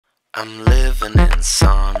I'm living in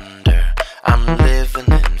sonder, I'm living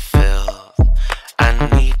in filth. I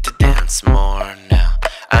need to dance more now,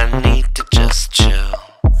 I need to just chill.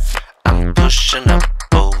 I'm pushing a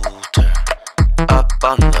boulder up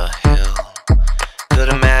on the hill. Could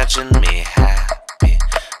imagine me happy,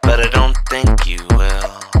 but I don't think you will.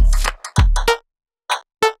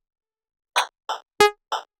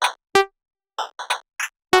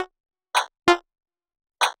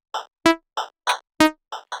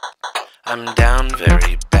 I'm down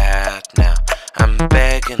very bad now, I'm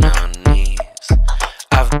begging on knees.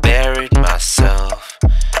 I've buried myself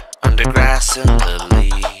under grass and the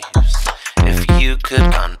leaves. If you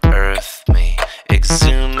could unearth me,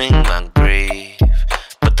 exhuming my grave,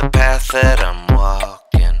 but the path that I'm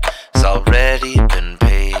walking has already been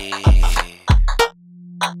paved.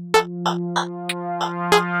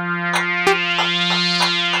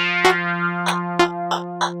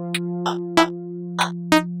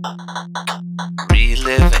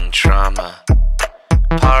 Reliving trauma,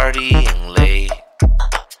 partying